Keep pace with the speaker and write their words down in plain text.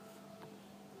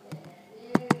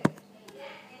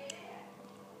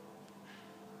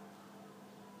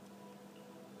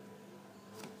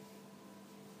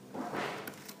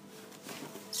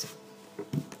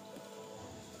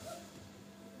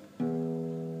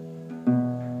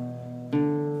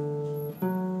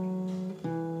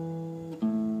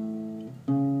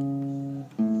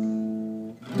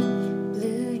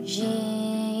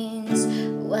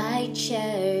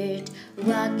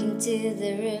into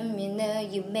the room, you know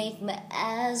you make my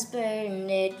eyes burn.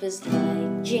 It was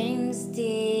like James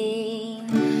Dean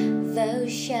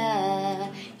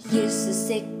Vosha used to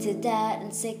sick to that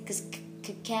and sick as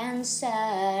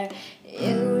cancer.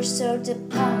 You were sort of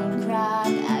punk rock,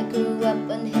 I grew up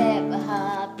on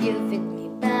hip-hop. You fit me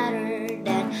better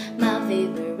than my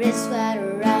favorite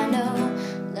sweater. I know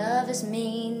love is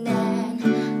mean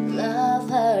and love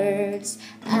hurts.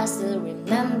 I still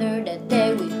remember that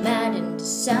day we met in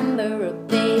December. Oh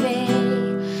baby,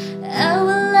 I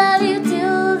will love you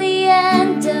till the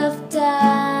end of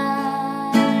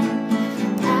time.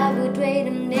 I would wait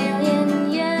a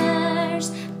million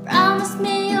years. Promise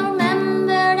me you'll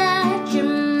remember that you're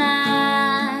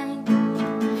mine.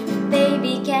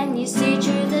 Baby, can you see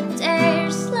through the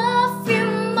tears? Love you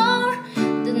more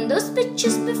than those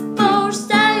pictures before.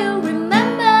 Say you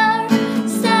remember,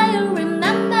 say you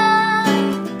remember.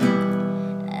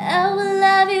 I will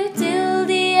love you till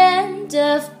the end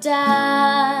of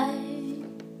time.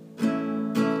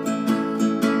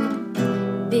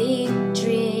 Big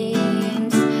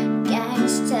dreams,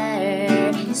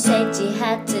 gangster. You said you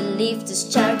had to leave to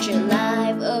start your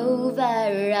life over.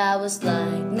 I was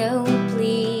like, no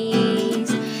please,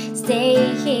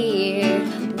 stay here.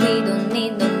 We don't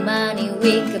need no money,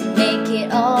 we could make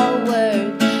it all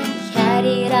work. We had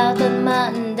it out on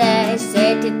Monday,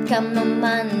 said it'd come on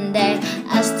Monday.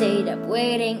 I stayed up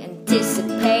waiting,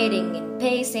 anticipating and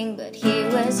pacing, but he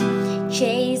was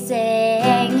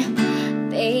chasing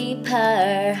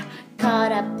paper.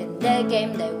 Caught up in the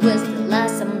game, that was the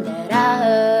last time that I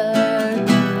heard.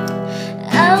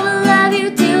 I will love you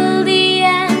till the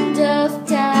end of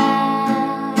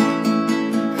time.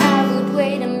 I would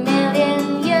wait a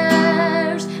million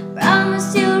years.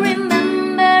 Promise you'll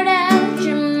remember that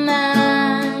you're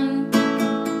mine.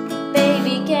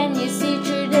 Baby, can you see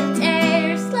through the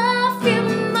tears? Love you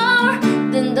more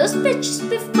than those pictures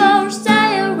before.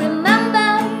 Say you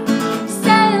remember,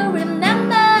 say you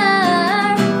remember.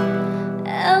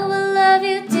 I will love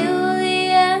you till the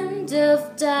end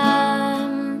of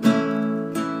time.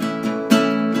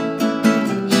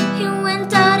 You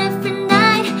went out every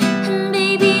night, and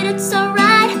baby that's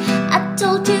alright. I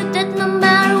told you that no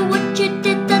matter what you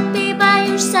did, I'd be by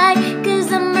your side.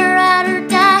 Cause I'm a ride or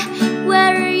die,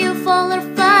 whether you fall or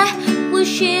fly.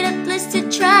 Wish it at least you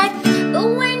tried. But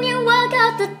when you walk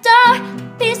out the door,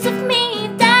 a piece of me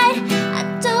died. I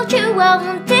told you I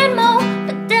wanted more,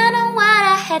 but then on what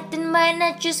I had in mind,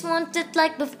 I just wanted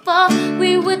like before.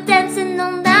 We were dancing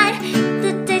all night,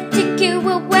 the day took you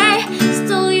away,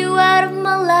 stole you out of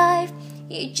my life.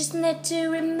 You just need to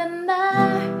remember,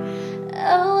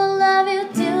 I will love you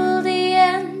till the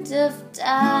end of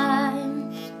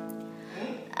time.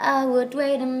 I would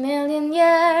wait a million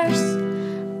years.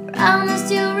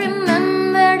 Promise you'll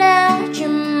remember that you're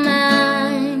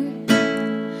mine.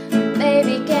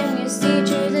 Baby, can you see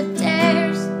through the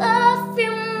tears? Love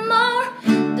you more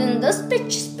than those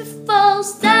pictures before.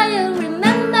 Say you remember.